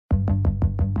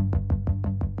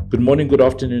Good morning, good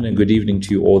afternoon, and good evening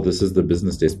to you all. This is the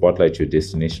Business Day Spotlight, your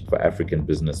destination for African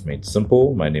business made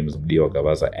simple. My name is Mudiwa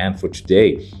Gavaza, and for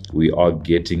today, we are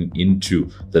getting into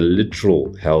the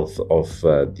literal health of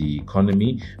the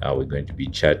economy. We're going to be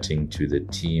chatting to the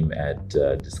team at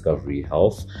Discovery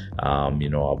Health,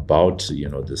 about,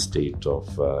 the state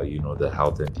of, the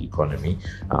health and the economy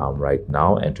right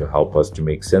now. And to help us to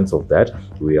make sense of that,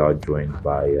 we are joined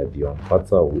by Deon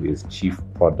Kotze, who is Chief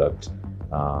Product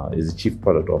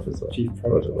Officer.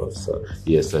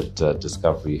 Yes, at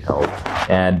Discovery Health.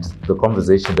 And the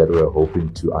conversation that we're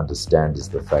hoping to understand is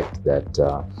the fact that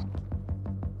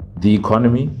the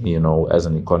economy, as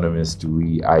an economist,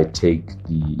 I take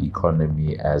the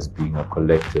economy as being a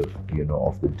collective,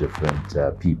 of the different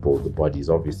people, the bodies.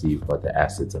 Obviously, you've got the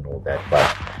assets and all that,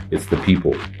 but it's the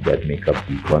people that make up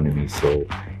the economy. So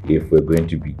if we're going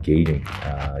to be gaining,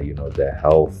 the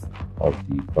health of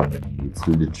the economy, it's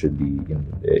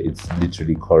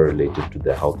literally correlated to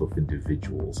the health of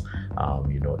individuals,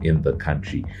 in the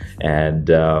country. And,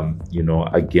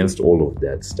 against all of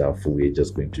that stuff, we're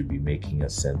just going to be making a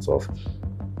sense of,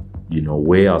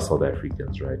 where are South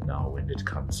Africans right now when it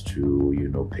comes to,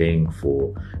 paying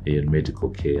for medical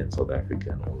care in South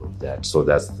Africa and all of that. So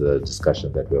that's the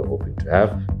discussion that we're hoping to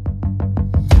have.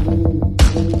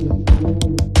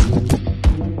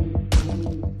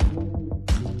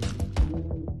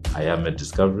 I am at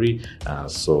Discovery,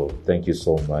 so thank you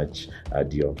so much,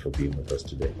 Deon, for being with us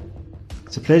today.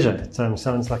 It's a pleasure. It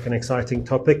sounds like an exciting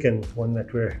topic and one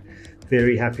that we're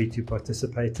very happy to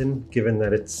participate in, given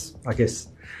that it's, I guess,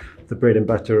 the bread and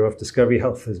butter of Discovery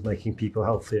Health is making people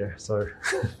healthier. So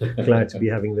glad to be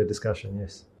having the discussion,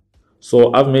 yes.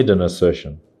 So I've made an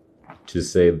assertion to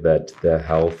say that the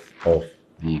health of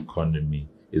the economy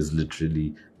is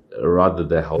literally, rather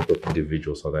the health of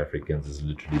individual South Africans is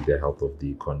literally the health of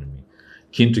the economy.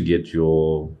 Keen to get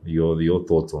your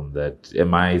thoughts on that.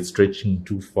 Am I stretching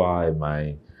too far? Am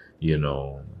I, in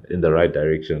the right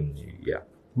direction? Yeah.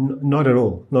 Not at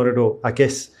all. Not at all. I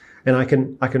guess, and I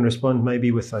can respond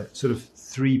maybe with a sort of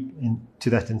to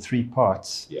that in three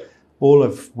parts. Yeah. All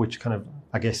of which kind of,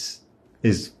 I guess,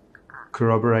 is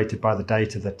corroborated by the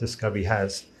data that Discovery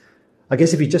has. I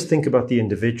guess if you just think about the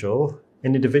individual,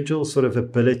 an individual's sort of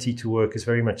ability to work is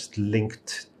very much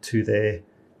linked to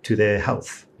their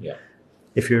health. Yeah.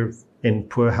 If you're in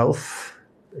poor health,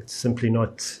 it's simply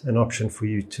not an option for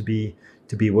you to be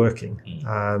working.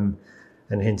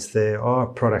 And hence there are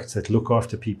products that look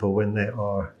after people when they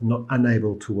are not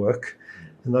unable to work.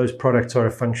 And those products are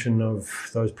a function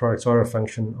of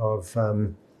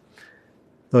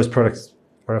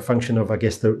I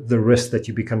guess, the risk that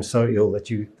you become so ill that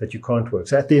you can't work.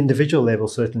 So at the individual level,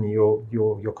 certainly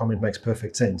your comment makes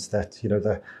perfect sense that,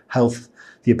 the health,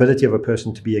 the ability of a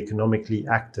person to be economically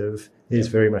active is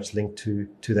very much linked to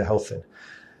their health.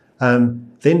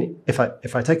 Then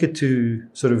if I take it to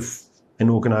sort of an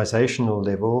organizational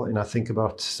level, and I think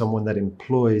about someone that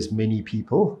employs many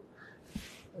people,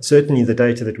 certainly the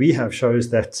data that we have shows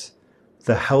that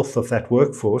the health of that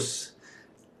workforce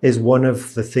is one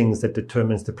of the things that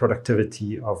determines the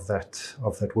productivity of that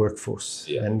workforce.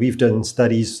 Yeah. And we've done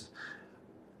studies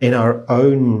in our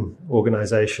own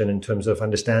organization in terms of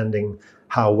understanding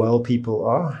how well people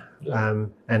are,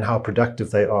 and how productive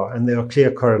they are. And there are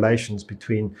clear correlations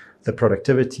between the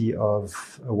productivity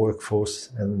of a workforce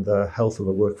and the health of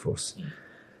a workforce.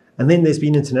 And then there's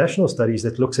been international studies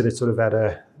that looks at it sort of at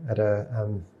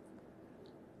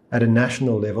a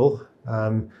national level,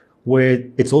 where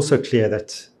it's also clear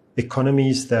that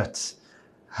economies that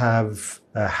have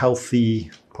a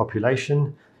healthy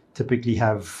population typically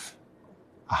have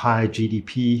a higher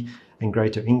GDP and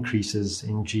greater increases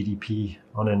in GDP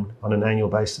on an annual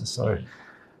basis. So,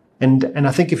 and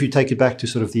I think if you take it back to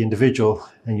sort of the individual,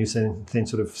 and you then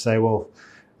sort of say, well,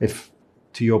 if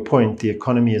to your point, the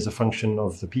economy is a function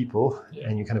of the people,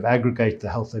 and you kind of aggregate the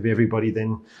health of everybody,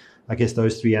 then I guess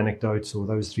those three anecdotes or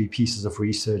those three pieces of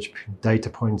research data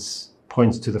points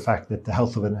to the fact that the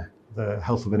health of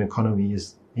an economy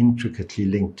is intricately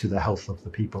linked to the health of the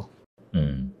people.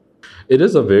 It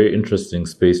is a very interesting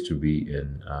space to be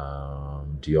in,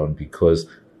 Deon, because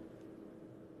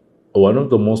one of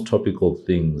the most topical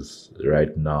things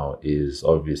right now is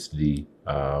obviously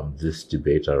this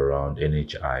debate around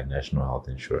NHI, National Health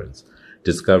Insurance.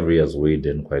 Discovery has weighed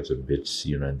in quite a bit,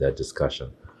 in that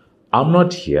discussion. I'm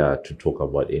not here to talk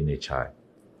about NHI,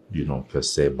 per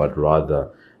se, but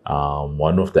rather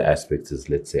one of the aspects is,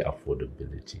 let's say,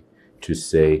 affordability. To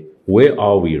say, where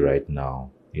are we right now?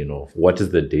 What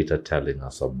is the data telling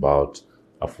us about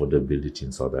affordability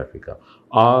in South Africa?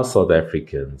 Are South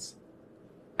Africans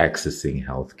accessing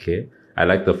healthcare? I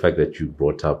like the fact that you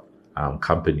brought up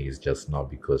companies just now,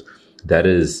 because that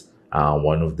is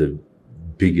one of the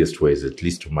biggest ways, at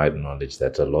least to my knowledge,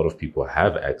 that a lot of people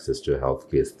have access to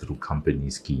healthcare is through company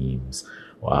schemes,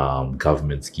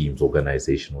 government schemes,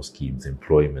 organizational schemes,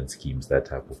 employment schemes, that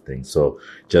type of thing. So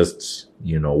just,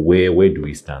 where do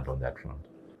we stand on that front?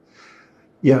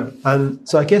 Yeah.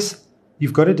 So I guess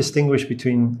you've got to distinguish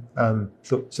between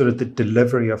sort of the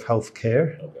delivery of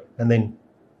healthcare and then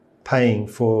paying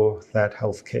for that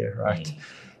healthcare, right?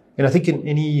 And I think in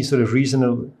any sort of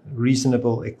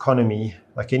reasonable economy,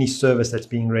 like any service that's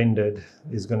being rendered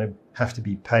is going to have to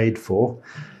be paid for,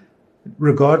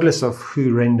 regardless of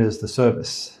who renders the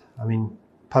service. I mean,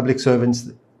 public servants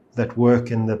that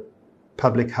work in the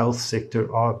public health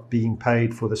sector are being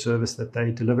paid for the service that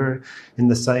they deliver, in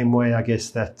the same way, I guess,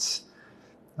 that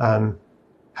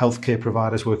healthcare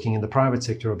providers working in the private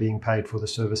sector are being paid for the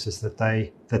services that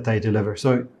they deliver.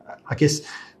 So I guess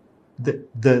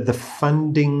the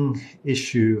funding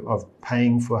issue of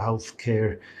paying for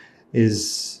healthcare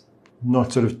is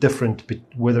not sort of different,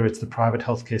 whether it's the private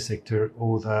healthcare sector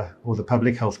or the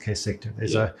public healthcare sector.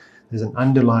 There's an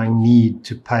underlying need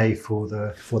to pay for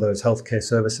those healthcare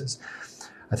services.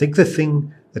 I think the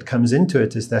thing that comes into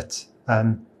it is that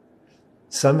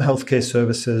some healthcare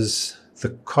services, the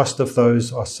cost of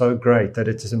those are so great that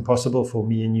it is impossible for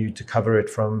me and you to cover it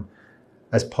from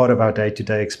as part of our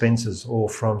day-to-day expenses, or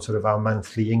from sort of our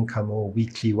monthly income or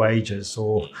weekly wages,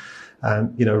 or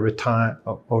retire,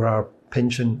 or our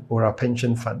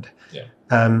pension fund. Yeah.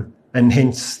 And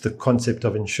hence the concept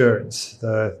of insurance,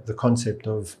 the concept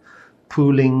of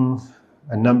pooling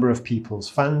a number of people's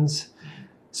funds,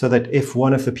 so that if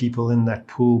one of the people in that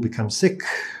pool becomes sick,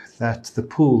 that the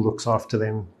pool looks after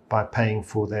them by paying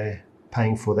for their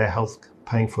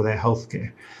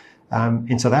healthcare.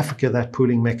 In South Africa, that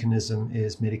pooling mechanism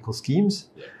is medical schemes,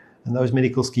 and those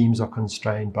medical schemes are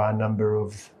constrained by a number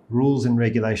of rules and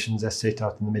regulations as set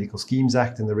out in the Medical Schemes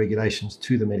Act and the regulations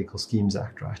to the Medical Schemes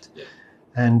Act, right? Yeah.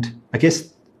 And I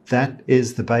guess that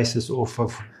is the basis off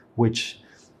of which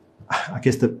I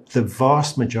guess the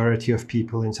vast majority of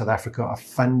people in South Africa are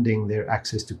funding their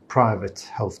access to private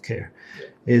healthcare,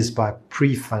 is by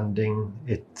pre-funding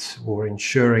it or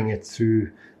insuring it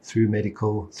through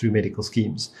medical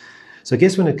schemes. So I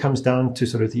guess when it comes down to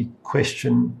sort of the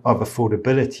question of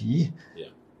affordability,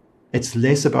 it's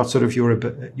less about sort of your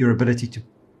ability to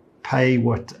pay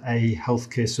what a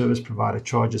healthcare service provider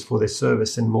charges for their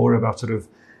service, and more about sort of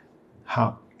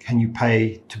how can you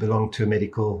pay to belong to a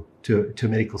medical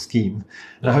scheme.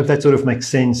 And I hope that sort of makes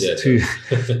sense to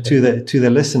the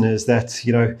listeners, that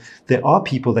there are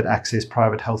people that access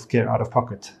private healthcare out of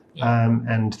pocket,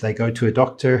 and they go to a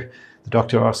doctor. The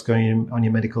doctor asks, "Are you on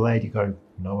your medical aid?" You go,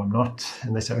 "No, I'm not."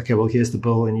 And they say, "Okay, well, here's the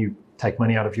bill," and you take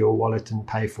money out of your wallet and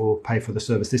pay for the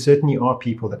service. There certainly are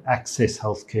people that access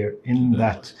healthcare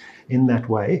in that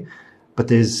way, but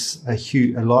there's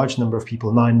a large number of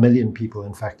people, 9 million people,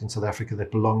 in fact, in South Africa,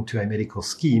 that belong to a medical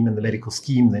scheme, and the medical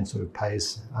scheme then sort of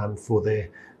pays for their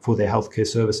healthcare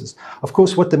services. Of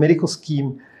course, what the medical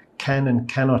scheme can and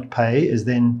cannot pay is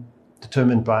then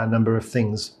determined by a number of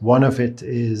things. One of it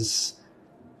is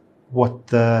what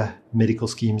the Medical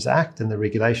Schemes Act and the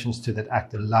regulations to that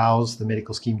act allows the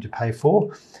medical scheme to pay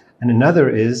for. And another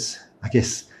is, I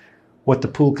guess, what the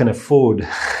pool can afford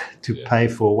to pay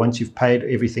for. Once you've paid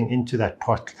everything into that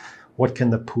pot, what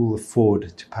can the pool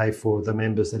afford to pay for the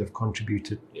members that have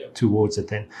contributed towards it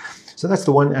then? So that's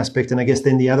the one aspect. And I guess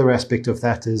then the other aspect of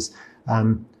that is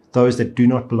those that do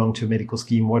not belong to a medical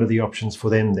scheme, what are the options for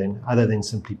them then, other than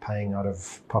simply paying out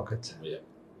of pocket? Yeah.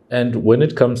 And when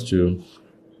it comes to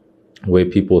where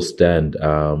people stand,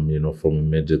 from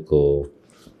medical,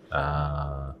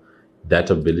 that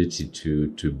ability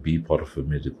to be part of a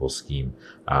medical scheme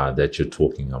that you're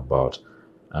talking about,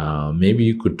 maybe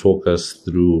you could talk us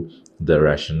through the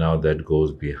rationale that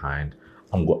goes behind.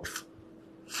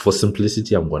 For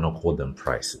simplicity, I'm going to call them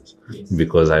prices,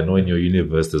 because I know in your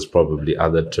universe there's probably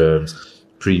other terms,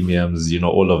 premiums,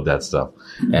 all of that stuff.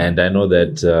 And I know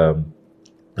that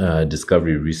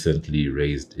Discovery recently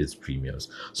raised its premiums.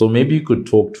 So maybe you could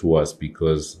talk to us,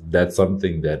 because that's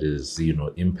something that is,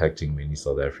 impacting many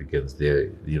South Africans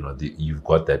there. You've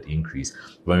got that increase,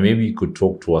 but maybe you could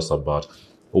talk to us about,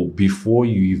 before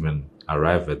you even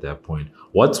arrive at that point,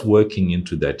 what's working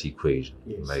into that equation?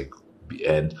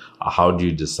 And how do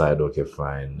you decide, okay,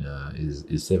 fine, is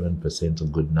 7% a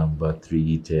good number,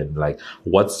 3, 10,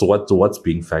 what's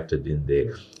being factored in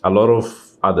there? A lot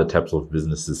of other types of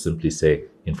businesses simply say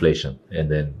inflation, and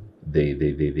then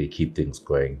they keep things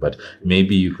going. But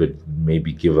maybe you could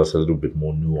give us a little bit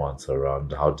more nuance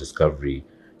around how Discovery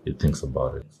thinks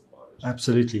about it.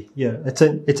 Absolutely. Yeah, it's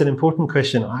an important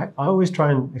question. I always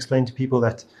try and explain to people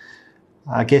that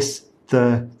I guess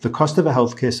the cost of a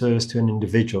healthcare service to an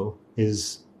individual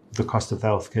is the cost of the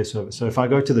healthcare service. So if I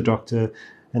go to the doctor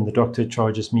and the doctor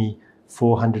charges me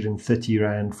 430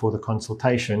 Rand for the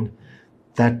consultation,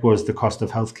 that was the cost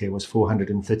of healthcare, was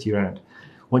 430 Rand.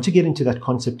 Once you get into that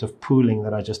concept of pooling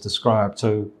that I just described,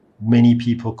 so many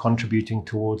people contributing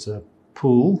towards a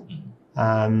pool,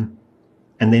 and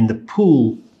then the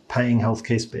pool paying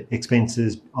healthcare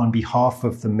expenses on behalf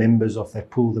of the members of that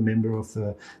pool, the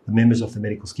members of the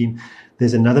medical scheme,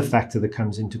 there's another factor that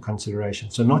comes into consideration.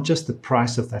 So not just the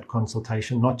price of that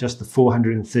consultation, not just the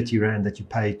 430 Rand that you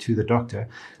pay to the doctor,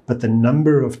 but the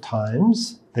number of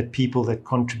times that people that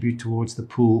contribute towards the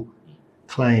pool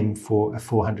claim for a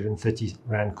 430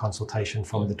 Rand consultation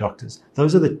from the doctors.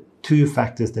 Those are the two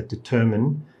factors that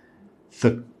determine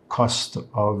the cost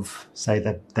of, say,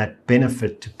 that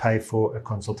benefit to pay for a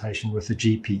consultation with a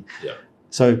GP. Yeah.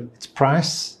 So it's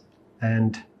price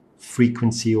and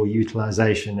frequency or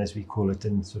utilization, as we call it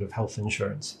in sort of health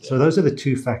insurance. Yeah. So those are the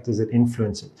two factors that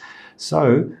influence it.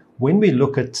 So when we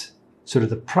look at sort of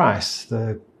the price,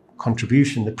 the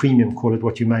contribution, the premium, call it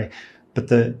what you may, but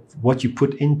what you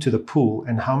put into the pool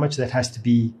and how much that has to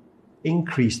be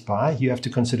increased by, you have to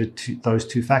consider those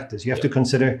two factors. You have to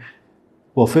consider,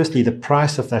 well, firstly, the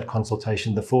price of that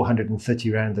consultation, the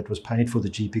 430 Rand that was paid for the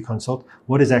GP consult,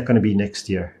 what is that going to be next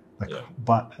year?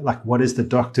 What is the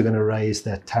doctor going to raise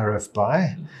that tariff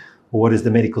by? Or what is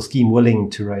the medical scheme willing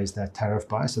to raise that tariff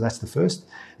by? So that's the first.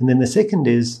 And then the second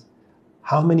is,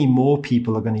 how many more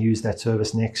people are going to use that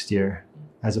service next year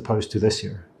as opposed to this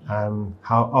year?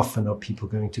 How often are people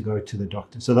going to go to the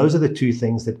doctor? So those are the two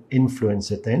things that influence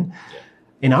it then. Yeah.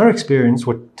 In our experience,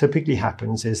 what typically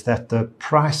happens is that the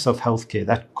price of healthcare,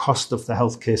 that cost of the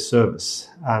healthcare service,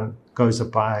 goes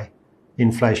up by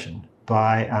inflation,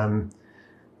 by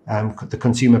the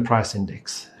consumer price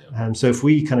index. Yeah. So if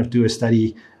we kind of do a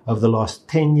study of the last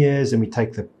 10 years and we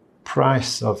take the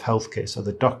price of healthcare, so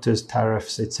the doctors'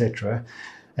 tariffs, etc.,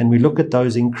 and we look at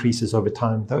those increases over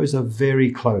time, those are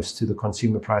very close to the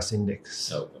consumer price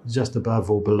index, just above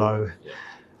or below.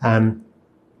 Yeah.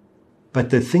 But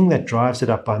the thing that drives it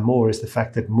up by more is the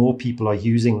fact that more people are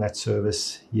using that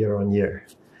service year on year.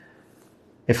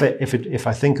 If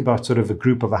I think about sort of a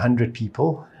group of 100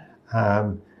 people,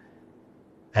 and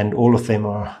all of them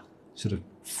are sort of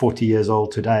 40 years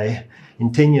old today,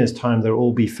 in 10 years' time, they'll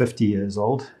all be 50 years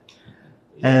old.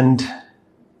 And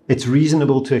it's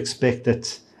reasonable to expect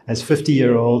that as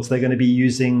 50-year-olds, they're going to be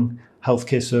using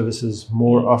healthcare services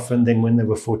more often than when they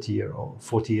were 40 years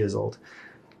old.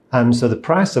 So the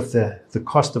price of the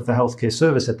cost of the healthcare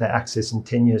service that they access in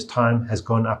 10 years' time has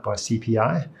gone up by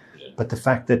CPI. But the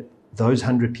fact that those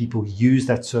 100 people use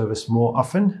that service more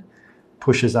often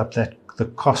pushes up the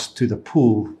cost to the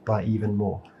pool by even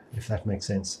more, if that makes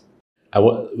sense.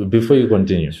 Before you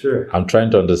continue, sure. I'm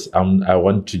trying to understand. I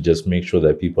want to just make sure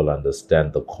that people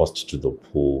understand the cost to the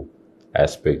pool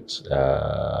aspect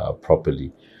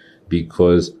properly,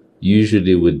 because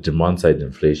usually with demand-side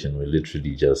inflation, we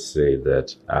literally just say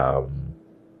that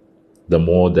the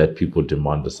more that people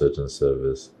demand a certain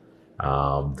service,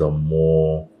 the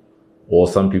more, or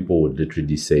some people would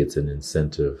literally say it's an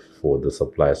incentive for the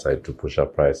supply side to push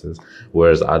up prices,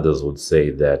 whereas others would say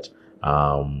that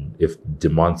if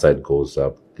demand side goes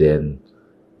up, then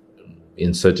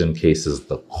in certain cases,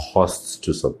 the costs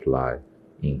to supply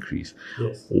increase.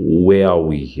 Yes. Where are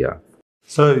we here?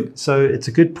 So it's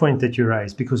a good point that you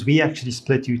raised, because we actually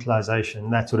split utilization,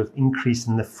 that sort of increase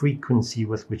in the frequency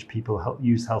with which people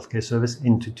use healthcare service,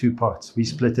 into two parts. We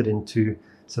split it into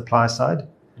supply side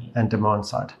and demand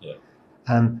side. Yeah.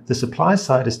 The supply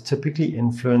side is typically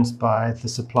influenced by the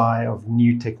supply of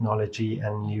new technology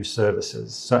and new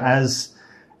services. So as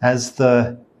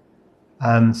the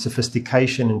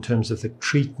sophistication in terms of the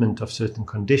treatment of certain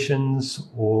conditions,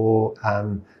 or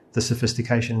the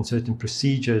sophistication in certain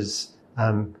procedures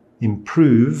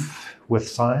improve with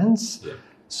science,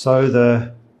 so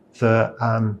the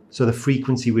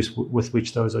frequency with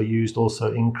which those are used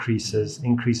also increases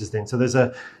then. So there's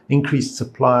a increased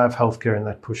supply of healthcare, and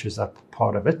that pushes up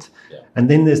part of it. Yeah. And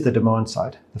then there's the demand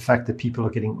side, the fact that people are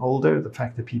getting older, the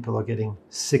fact that people are getting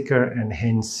sicker, and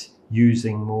hence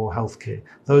using more healthcare.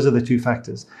 Those are the two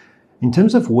factors. In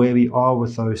terms of where we are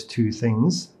with those two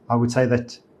things, I would say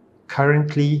that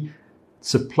currently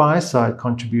supply side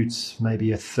contributes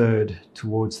maybe a third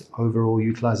towards overall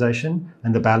utilization,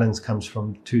 and the balance comes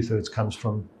from 2/3 comes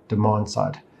from demand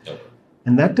side. Okay.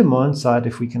 And that demand side,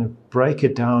 if we can break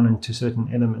it down into certain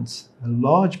elements, a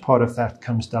large part of that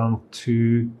comes down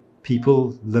to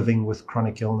people living with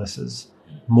chronic illnesses,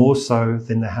 more so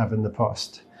than they have in the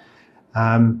past.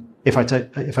 If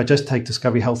I just take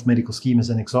Discovery Health Medical Scheme as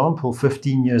an example,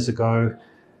 15 years ago,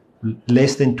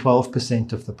 less than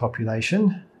 12% of the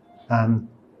population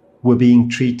were being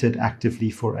treated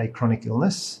actively for a chronic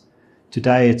illness.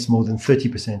 Today, it's more than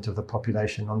 30% of the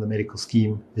population on the medical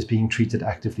scheme is being treated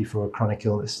actively for a chronic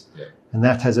illness. Yeah. And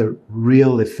that has a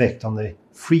real effect on the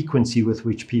frequency with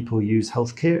which people use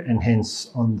healthcare and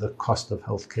hence on the cost of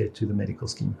healthcare to the medical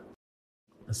scheme.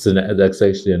 So that's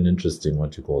actually an interesting,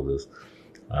 what you call this,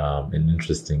 an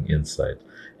interesting insight.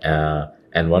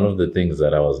 And one of the things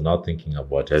that I was now thinking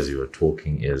about as you were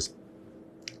talking is,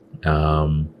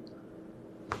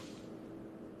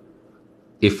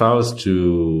 if I was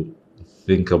to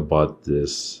think about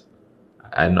this,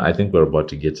 and I think we're about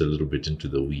to get a little bit into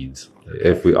the weeds,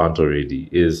 if we aren't already,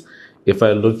 is if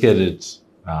I look at it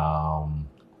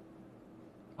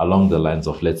along the lines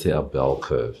of, let's say, a bell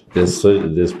curve,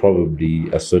 there's probably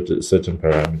a certain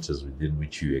parameters within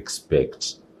which you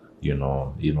expect,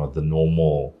 the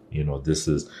normal, this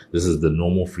is the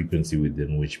normal frequency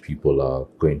within which people are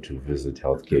going to visit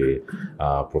healthcare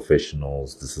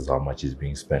professionals. This is how much is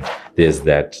being spent. That's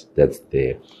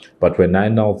there. But when I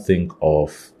now think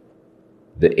of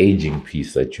the aging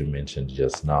piece that you mentioned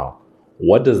just now,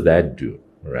 what does that do?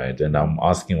 Right. And I'm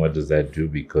asking, what does that do?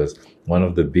 Because one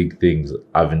of the big things,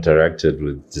 I've interacted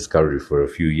with Discovery for a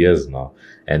few years now,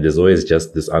 and there's always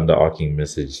just this underarching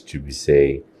message to be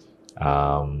say,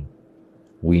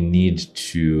 we need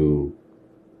to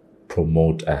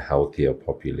promote a healthier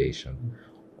population.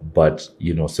 But,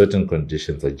 certain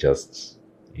conditions are just,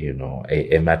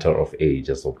 a matter of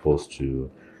age as opposed to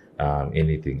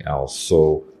anything else.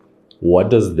 So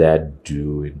what does that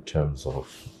do in terms of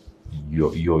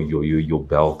your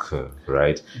bell curve,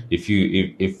 right?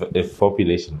 If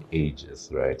population ages,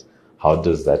 right, how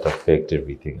does that affect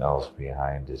everything else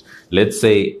behind it? Let's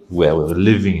say we're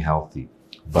living healthy,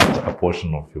 but a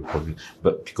portion of your population,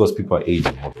 but because people are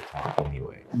aging all the time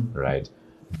anyway, right?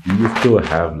 Do you still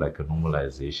have like a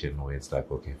normalization where it's like,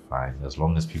 okay, fine, as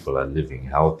long as people are living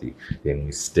healthy, then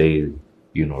we stay,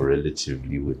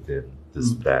 relatively within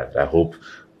this band? I hope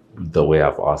the way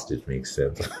I've asked it makes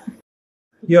sense.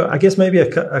 Yeah, I guess maybe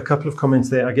a couple of comments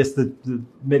there. I guess the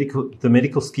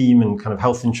medical scheme and kind of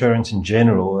health insurance in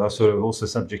general are sort of also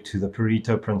subject to the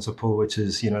Pareto principle, which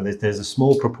is, there's a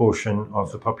small proportion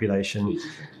of the population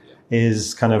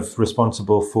is kind of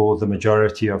responsible for the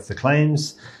majority of the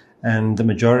claims, and the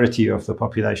majority of the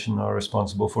population are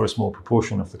responsible for a small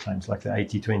proportion of the claims, like the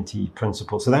 80-20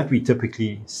 principle. So that we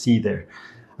typically see there.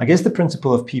 I guess the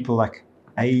principle of people like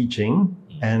aging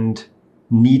and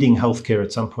needing healthcare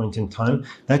at some point in time,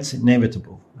 that's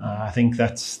inevitable. I think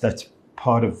that's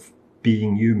part of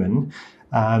being human.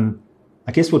 I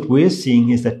guess what we're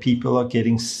seeing is that people are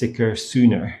getting sicker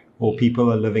sooner, or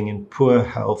people are living in poor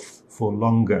health for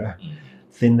longer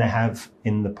than they have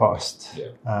in the past.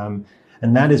 Yeah.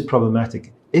 And that is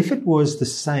problematic. If it was the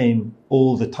same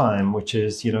all the time, which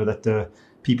is, that the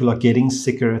people are getting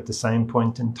sicker at the same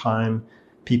point in time,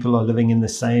 people are living in the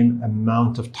same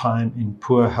amount of time in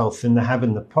poor health than they have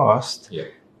in the past,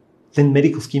 then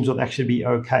medical schemes will actually be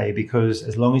okay, because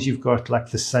as long as you've got like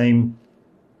the same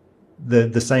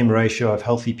ratio of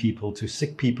healthy people to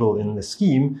sick people in the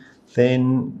scheme,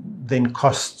 then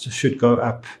costs should go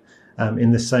up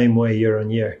in the same way year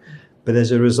on year. But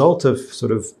as a result of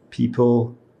sort of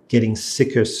people getting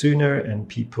sicker sooner and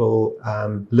people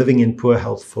living in poor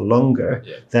health for longer,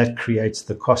 that creates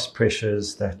the cost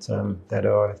pressures that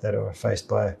are faced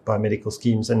by medical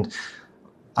schemes. And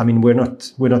I mean, we're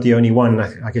not the only one.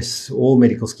 I guess all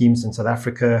medical schemes in South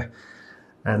Africa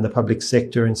and the public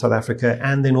sector in South Africa,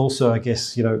 and then also, I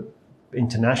guess,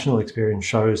 international experience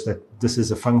shows that this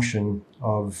is a function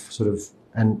of sort of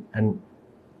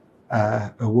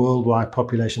a worldwide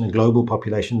population, a global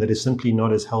population that is simply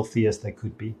not as healthy as they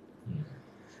could be.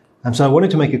 And so I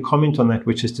wanted to make a comment on that,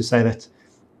 which is to say that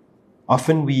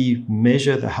often we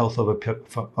measure the health of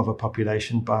a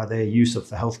population by their use of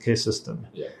the healthcare system.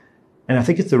 Yeah. And I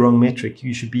think it's the wrong metric.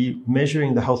 You should be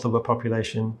measuring the health of a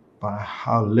population by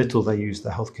how little they use the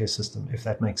healthcare system, if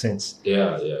that makes sense.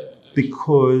 Yeah.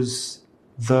 Because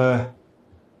for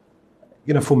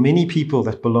many people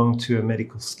that belong to a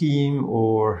medical scheme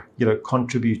or,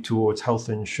 contribute towards health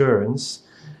insurance,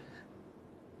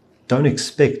 don't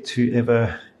expect to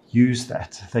ever use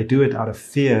that. They do it out of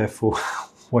fear for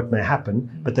what may happen,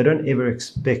 but they don't ever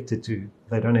expect it to.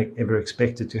 They don't ever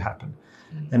expect it to happen.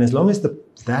 And as long as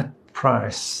that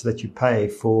price that you pay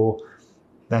for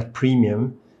that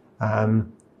premium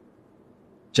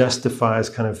justifies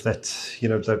kind of that,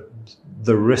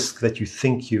 the risk that you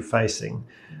think you're facing,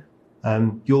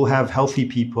 you'll have healthy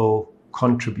people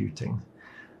contributing.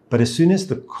 But as soon as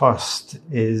the cost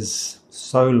is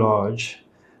so large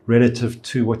relative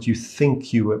to what you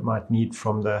think you might need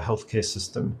from the healthcare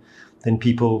system, then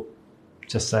people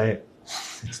just say,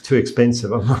 it's too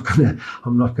expensive.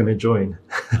 I'm not gonna join.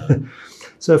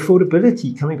 So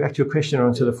affordability, coming back to your question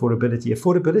around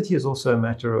affordability is also a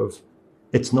matter of,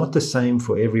 it's not the same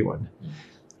for everyone.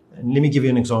 And let me give you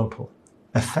an example.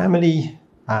 A family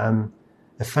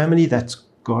that's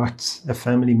got a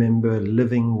family member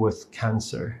living with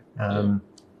cancer,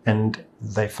 and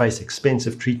they face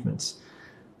expensive treatments.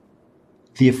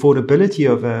 The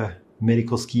affordability of a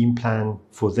medical scheme plan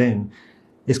for them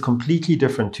is completely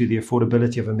different to the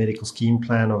affordability of a medical scheme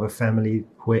plan of a family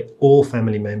where all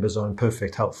family members are in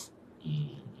perfect health.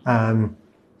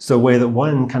 So where the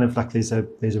one kind of like there's a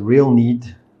real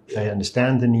need, they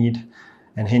understand the need,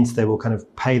 and hence they will kind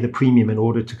of pay the premium in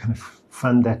order to kind of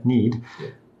fund that need. Yeah.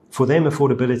 For them,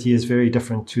 affordability is very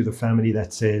different to the family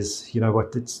that says, you know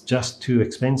what, it's just too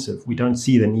expensive. We don't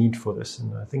see the need for this.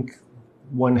 And I think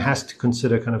one has to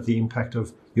consider kind of the impact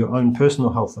of your own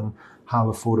personal health and how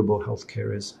affordable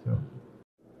healthcare is. Yeah.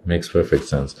 Makes perfect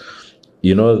sense.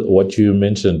 You know, what you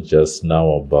mentioned just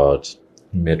now about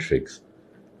metrics,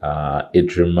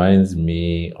 it reminds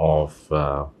me of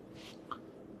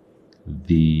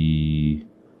the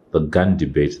gun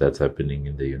debate that's happening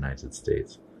in the United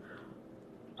States.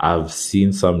 I've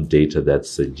seen some data that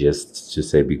suggests to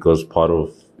say, because part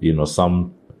of, you know,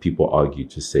 some people argue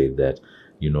to say that,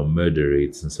 you know, murder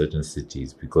rates in certain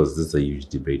cities, because this is a huge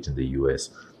debate in the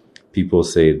US, people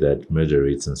say that murder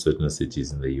rates in certain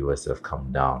cities in the US have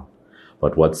come down.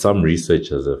 But what some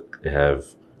researchers have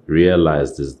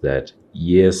realized is that,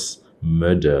 yes,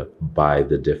 murder by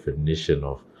the definition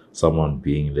of someone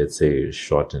being, let's say,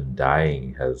 shot and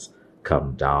dying has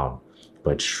come down,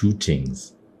 but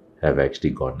shootings have actually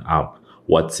gone up.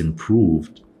 What's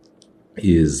improved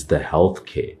is the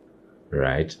healthcare,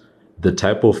 right? The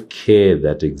type of care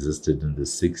that existed in the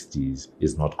 60s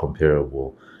is not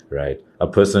comparable, right? A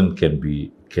person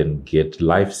can get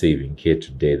life-saving care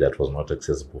today that was not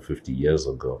accessible 50 years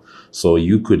ago. So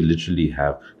you could literally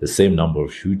have the same number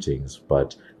of shootings,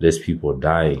 but less people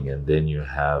dying, and then you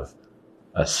have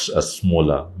a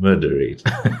smaller murder rate,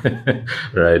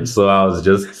 right? So I was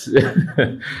just,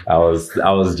 I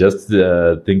was just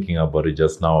thinking about it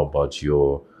just now about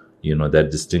your, you know,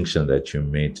 that distinction that you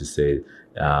made to say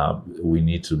we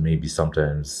need to maybe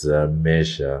sometimes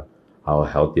measure how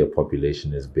healthy a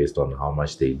population is based on how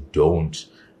much they don't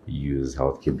use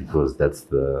healthcare, because that's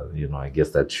the, you know, I guess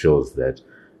that shows that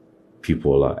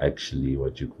people are actually,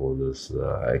 what you call this,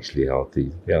 actually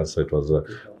healthy. Yeah, so it was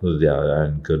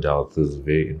and good health is a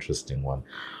very interesting one.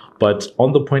 But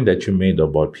on the point that you made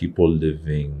about people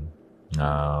living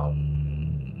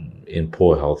in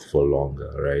poor health for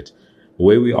longer, right?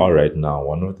 Where we are right now,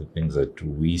 one of the things that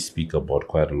we speak about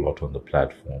quite a lot on the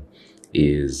platform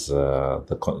is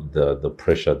the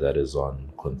pressure that is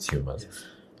on consumers.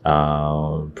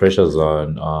 Pressures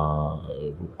on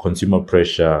consumer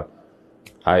pressure,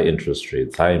 high interest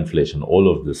rates, high inflation, all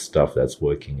of this stuff that's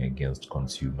working against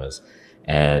consumers.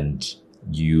 And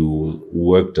you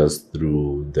worked us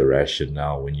through the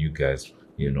rationale when you guys,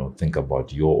 you know, think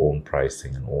about your own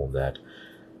pricing and all that.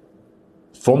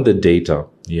 From the data,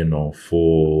 you know,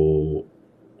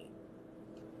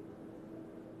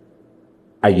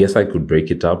 I guess I could break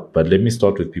it up, but let me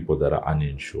start with people that are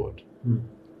uninsured.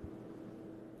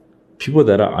 People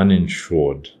that are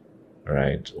uninsured,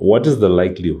 right? What is the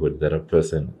likelihood that a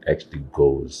person actually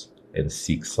goes and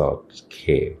seeks out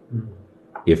care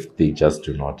if they just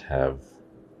do not have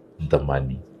the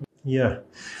money? Yeah,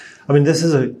 I mean, this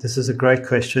is a great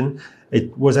question.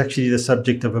 It was actually the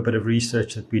subject of a bit of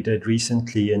research that we did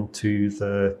recently into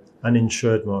the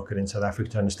uninsured market in South Africa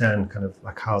to understand kind of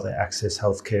like how they access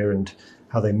healthcare and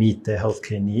how they meet their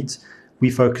healthcare needs. We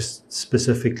focused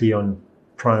specifically on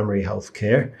primary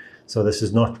healthcare. So this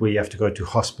is not where you have to go to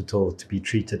hospital to be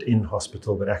treated in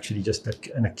hospital, but actually just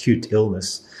an acute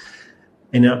illness.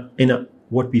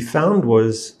 What we found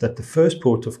was that the first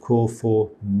port of call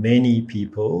for many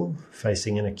people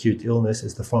facing an acute illness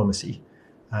is the pharmacy,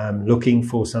 looking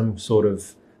for some sort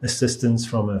of assistance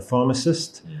from a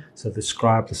pharmacist. So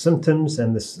describe the symptoms,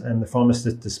 and the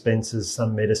pharmacist dispenses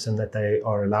some medicine that they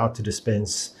are allowed to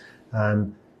dispense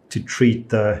to treat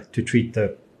the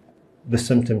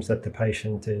symptoms that the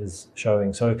patient is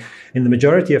showing. So in the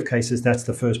majority of cases, that's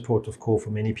the first port of call for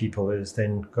many people, is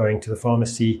then going to the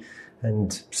pharmacy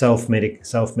and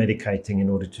self-medicating in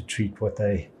order to treat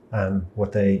the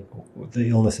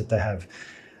illness that they have.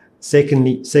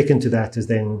 Second to that is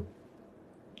then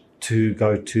to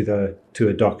go to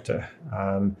a doctor,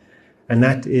 and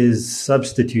that is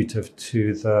substitutive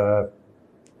to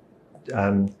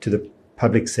to the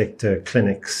public sector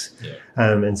clinics,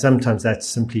 and sometimes that's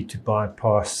simply to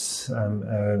bypass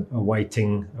a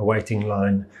waiting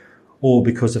line, or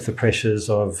because of the pressures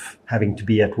of having to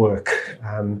be at work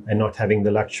and not having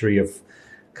the luxury of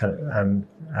kind of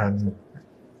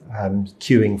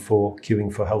queuing for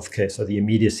healthcare. So the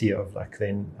immediacy of like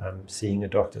then seeing a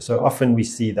doctor. So often we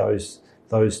see those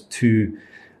two.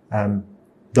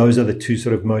 Those are the two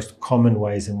sort of most common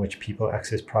ways in which people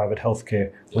access private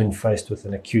healthcare when faced with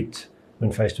an acute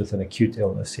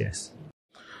illness. Yes.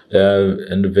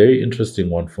 And a very interesting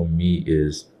one for me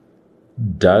is,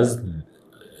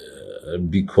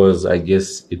 because I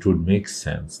guess it would make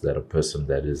sense that a person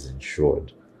that is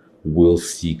insured will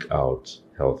seek out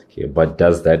healthcare, but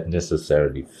does that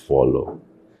necessarily follow?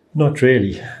 Not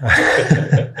really.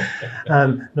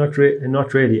 Not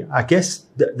really. I guess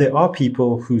there are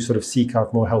people who sort of seek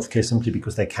out more healthcare simply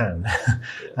because they can,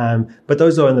 but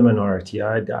those are in the minority.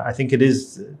 I think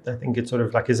it's sort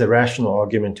of like is a rational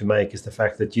argument to make is the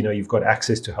fact that you've got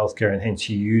access to healthcare and hence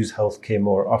you use healthcare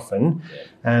more often,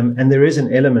 and there is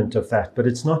an element of that, but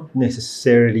it's not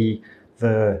necessarily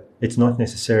the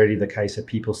case that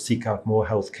people seek out more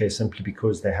healthcare simply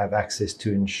because they have access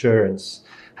to insurance.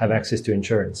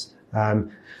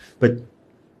 But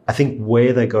I think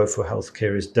where they go for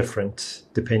healthcare is different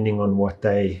depending on what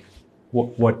they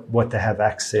have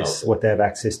access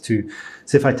to.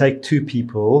 So if I take two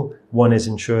people, one is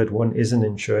insured, one isn't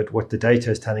insured, what the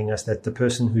data is telling us that the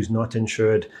person who's not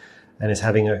insured and is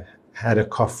had a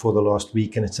cough for the last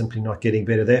week and it's simply not getting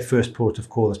better, their first port of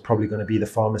call is probably going to be the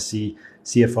pharmacy,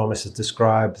 see a pharmacist,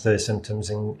 describe the symptoms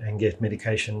and get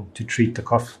medication to treat the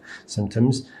cough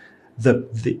symptoms.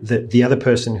 The other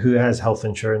person who has health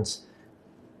insurance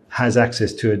has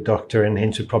access to a doctor and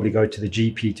hence would probably go to the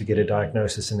GP to get a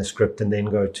diagnosis and a script and then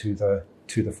go to the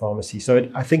pharmacy. So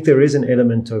I think there is an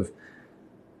element of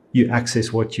you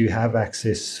access what you have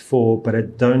access for, but I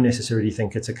don't necessarily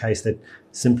think it's a case that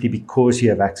simply because you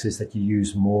have access that you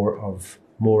use more of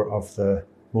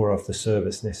the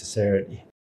service necessarily.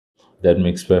 That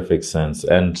makes perfect sense,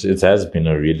 and it has been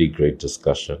a really great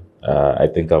discussion. I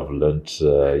think I've learned,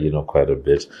 quite a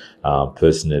bit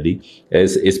personally,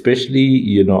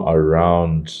 especially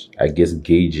around, I guess,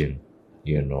 gauging,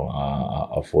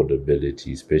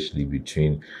 affordability, especially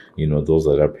between, those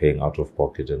that are paying out of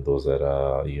pocket and those that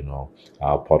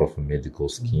are part of a medical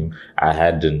scheme. I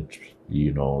hadn't,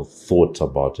 thought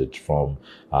about it from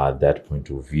that point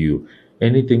of view.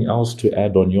 Anything else to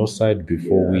add on your side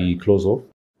before we close off?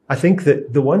 I think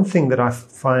that the one thing that I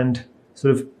find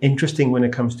sort of interesting when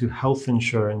it comes to health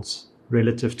insurance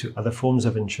relative to other forms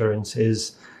of insurance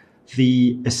is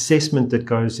the assessment that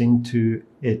goes into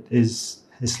it is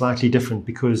slightly different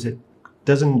because it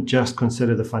doesn't just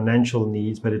consider the financial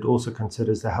needs, but it also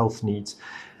considers the health needs.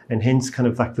 And hence kind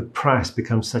of like the price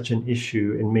becomes such an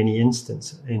issue in many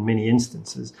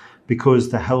instances because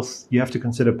the health, you have to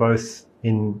consider both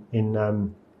in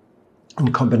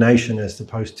combination as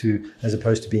opposed to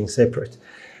being separate.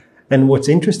 And what's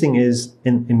interesting is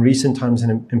in recent times,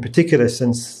 and in particular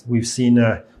since we've seen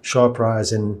a sharp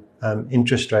rise in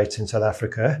interest rates in South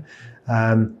Africa,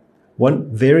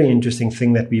 one very interesting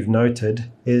thing that we've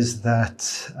noted is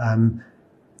that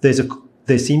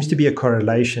there seems to be a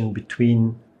correlation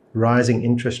between rising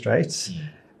interest rates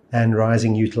and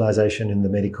rising utilization in the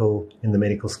medical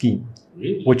scheme,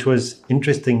 really? Which was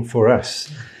interesting for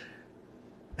us.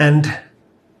 And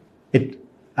it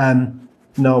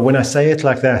now, when I say it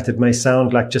like that, it may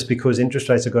sound like just because interest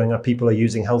rates are going up, people are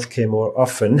using healthcare more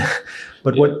often.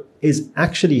 But what is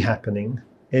actually happening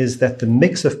is that the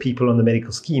mix of people on the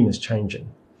medical scheme is changing.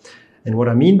 And what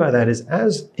I mean by that is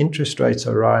as interest rates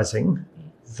are rising,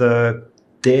 the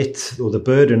debt or the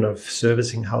burden of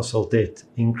servicing household debt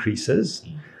increases.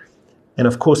 And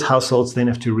of course, households then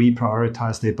have to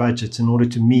reprioritize their budgets in order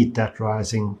to meet that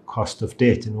rising cost of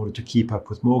debt, in order to keep up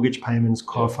with mortgage payments,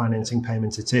 car financing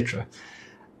payments, etc.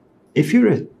 If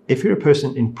you're a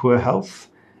person in poor health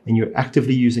and you're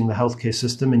actively using the healthcare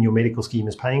system and your medical scheme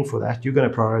is paying for that, you're going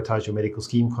to prioritize your medical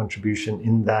scheme contribution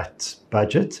in that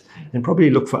budget and probably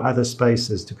look for other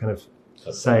spaces to kind of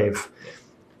save.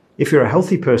 If you're a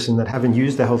healthy person that haven't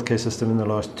used the healthcare system in the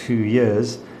last 2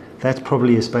 years, that's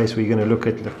probably a space where you're going to look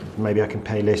at, maybe I can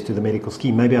pay less to the medical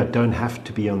scheme. Maybe I don't have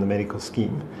to be on the medical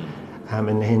scheme.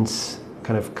 And hence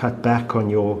kind of cut back on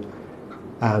your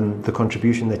the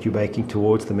contribution that you're making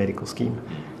towards the medical scheme.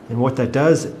 And what that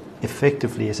does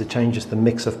effectively is it changes the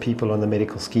mix of people on the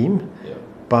medical scheme,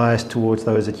 biased towards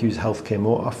those that use healthcare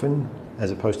more often as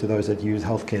opposed to those that use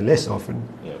healthcare less often.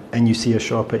 And you see a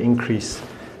sharper increase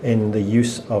in the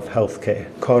use of healthcare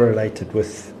correlated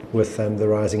with the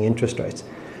rising interest rates.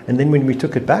 And then when we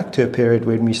took it back to a period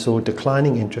when we saw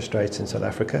declining interest rates in South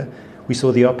Africa, we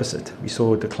saw the opposite. We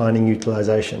saw declining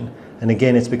utilization. And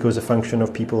again, it's because a function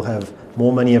of people have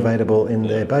more money available in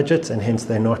their budgets, and hence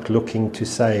they're not looking to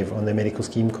save on their medical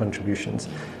scheme contributions.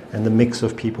 And the mix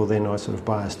of people then are sort of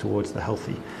biased towards the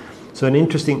healthy. So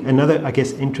another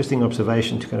interesting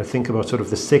observation to kind of think about sort of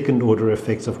the second order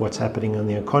effects of what's happening on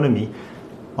the economy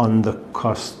on the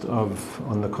cost of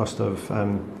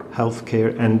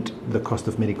healthcare and the cost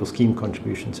of medical scheme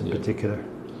contributions in particular.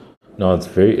 No, it's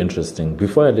very interesting.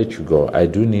 Before I let you go, I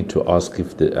do need to ask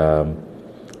if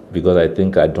because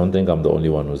I don't think I'm the only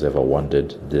one who's ever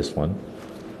wondered this one.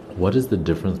 What is the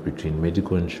difference between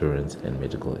medical insurance and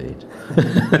medical aid?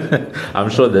 I'm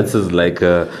sure this is like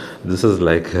a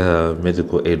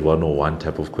medical aid 101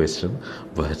 type of question,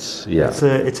 but yeah,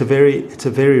 it's a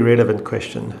very relevant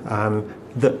question.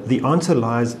 The answer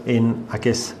lies in, I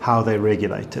guess, how they're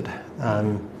regulated.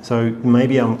 So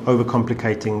maybe I'm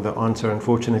overcomplicating the answer,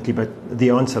 unfortunately, but the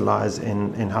answer lies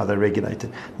in how they're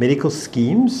regulated. Medical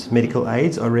schemes, medical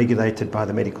aids are regulated by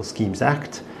the Medical Schemes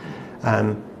Act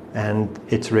and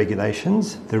its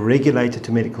regulations. The regulator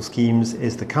to medical schemes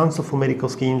is the Council for Medical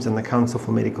Schemes, and the Council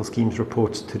for Medical Schemes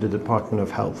reports to the Department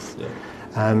of Health. Yeah.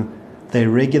 They're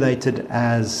regulated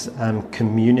as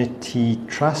community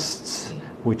trusts,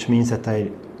 which means that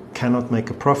they cannot make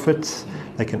a profit.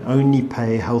 They can only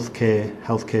pay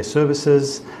healthcare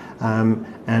services,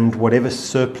 and whatever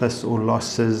surplus or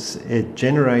losses it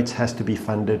generates has to be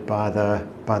funded by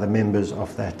the members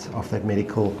of that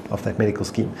medical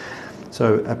scheme.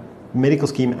 So a medical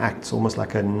scheme acts almost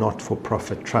like a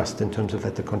not-for-profit trust in terms of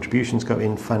that the contributions go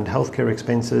in, fund healthcare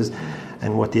expenses,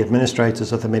 and what the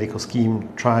administrators of the medical scheme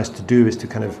tries to do is to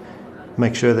kind of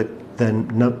make sure that the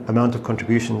amount of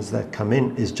contributions that come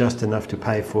in is just enough to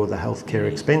pay for the healthcare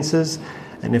expenses,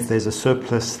 and if there's a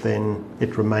surplus, then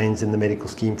it remains in the medical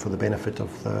scheme for the benefit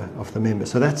of the member.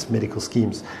 So that's medical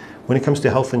schemes. When it comes to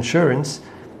health insurance,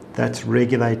 that's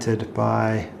regulated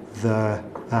by the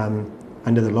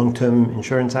under the Long-Term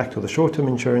Insurance Act or the Short-Term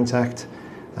Insurance Act,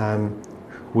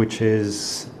 which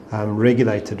is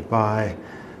regulated by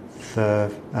the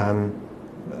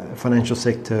Financial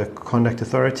Sector Conduct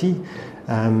Authority,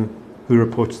 who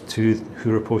reports to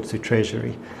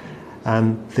Treasury.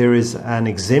 There is an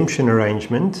exemption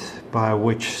arrangement by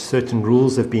which certain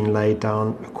rules have been laid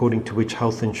down according to which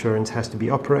health insurance has to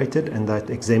be operated, and that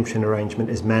exemption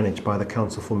arrangement is managed by the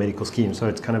Council for Medical Schemes. So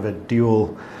it's kind of a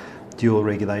dual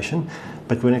regulation.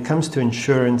 But when it comes to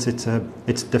insurance, it's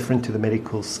different to the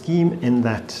medical scheme in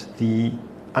that the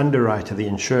underwriter, the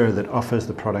insurer that offers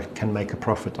the product, can make a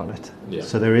profit on it. Yeah.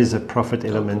 So there is a profit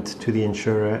element to the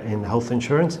insurer in health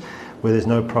insurance, where there's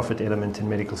no profit element in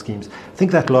medical schemes. I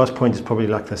think that last point is probably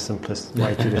like the simplest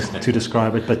way to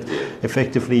describe it, but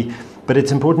effectively, but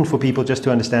it's important for people just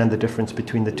to understand the difference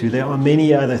between the two. There are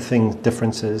many other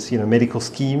differences. Medical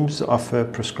schemes offer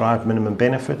prescribed minimum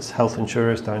benefits. Health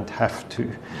insurers don't have to,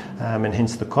 and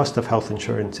hence the cost of health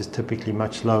insurance is typically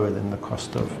much lower than the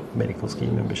cost of medical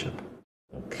scheme membership.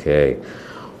 Okay.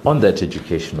 On that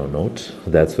educational note,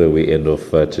 that's where we end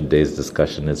off today's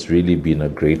discussion. It's really been a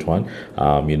great one,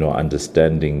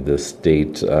 understanding the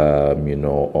state,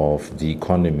 of the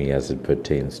economy as it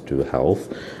pertains to health.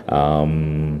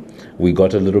 We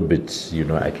got a little bit,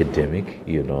 academic,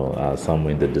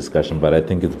 somewhere in the discussion, but I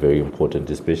think it's very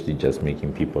important, especially just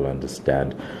making people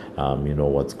understand,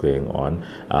 what's going on.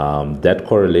 That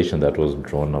correlation that was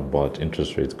drawn about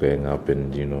interest rates going up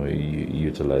and,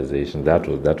 utilization,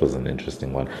 that was an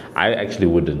interesting one. I actually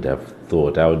wouldn't have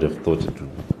thought. I would have thought it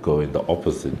would go in the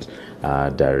opposite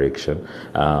direction.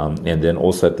 And then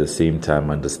also at the same time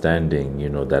understanding,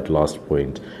 that last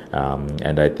point.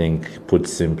 And I think put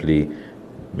simply,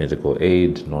 medical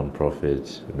aid,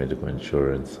 non-profit, medical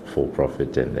insurance,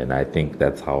 for-profit, and I think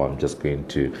that's how I'm just going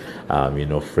to,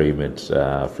 frame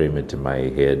it in my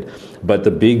head. But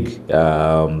the big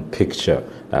picture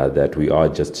that we are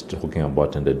just talking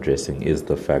about and addressing is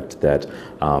the fact that,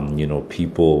 a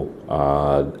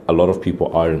lot of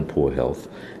people are in poor health,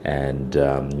 and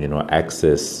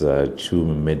access to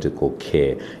medical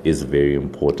care is very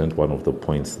important. One of the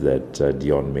points that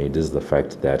Deon made is the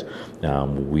fact that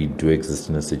we do exist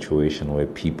in a situation where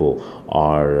people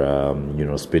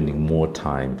are spending more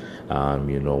time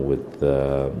with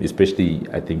especially,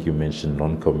 I think you mentioned,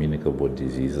 non-communicable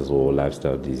diseases or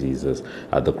lifestyle diseases,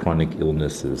 the chronic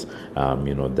illnesses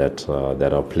that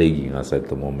are plaguing us at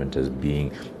the moment as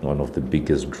being one of the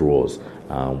biggest draws pause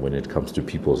when it comes to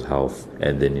people's health,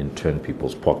 and then in turn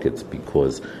people's pockets,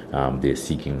 because they're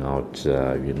seeking out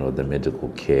the medical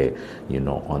care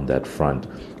on that front.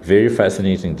 Very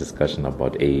fascinating discussion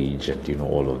about age and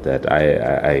all of that.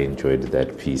 I enjoyed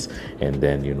that piece. And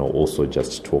then also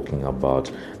just talking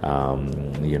about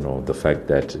the fact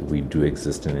that we do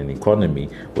exist in an economy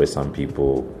where some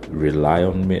people rely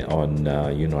on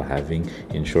having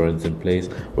insurance in place,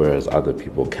 whereas other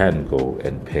people can go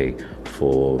and pay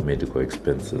for medical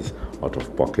expenses out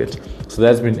of pocket. So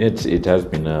that's been it. It has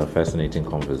been a fascinating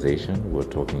conversation. We're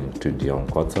talking to Deon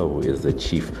Kotze, who is the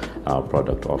Chief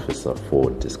Product Officer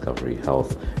for Discovery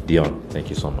Health. Deon, thank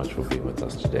you so much for being with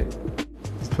us today.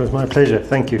 It was my pleasure.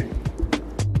 Thank you.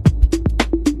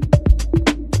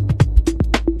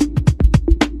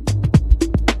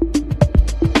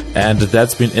 And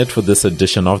that's been it for this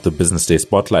edition of the Business Day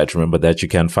Spotlight. Remember that you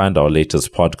can find our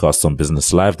latest podcast on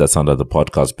Business Live. That's under the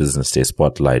podcast Business Day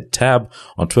Spotlight tab.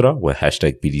 On Twitter, we're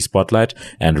 #BD Spotlight.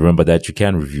 And remember that you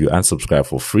can review and subscribe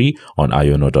for free on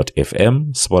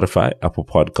iono.fm, Spotify, Apple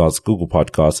Podcasts, Google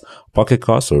Podcasts, Pocket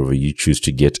Casts, or wherever you choose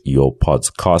to get your pods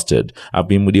casted. I've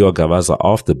been Mudiwa Gavaza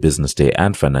of the Business Day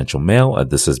and Financial Mail,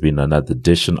 and this has been another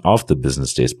edition of the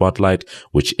Business Day Spotlight,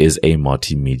 which is a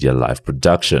multimedia live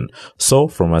production. So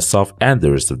from myself and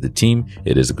the rest of the team,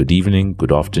 it is good evening,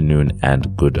 good afternoon,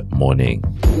 and good morning.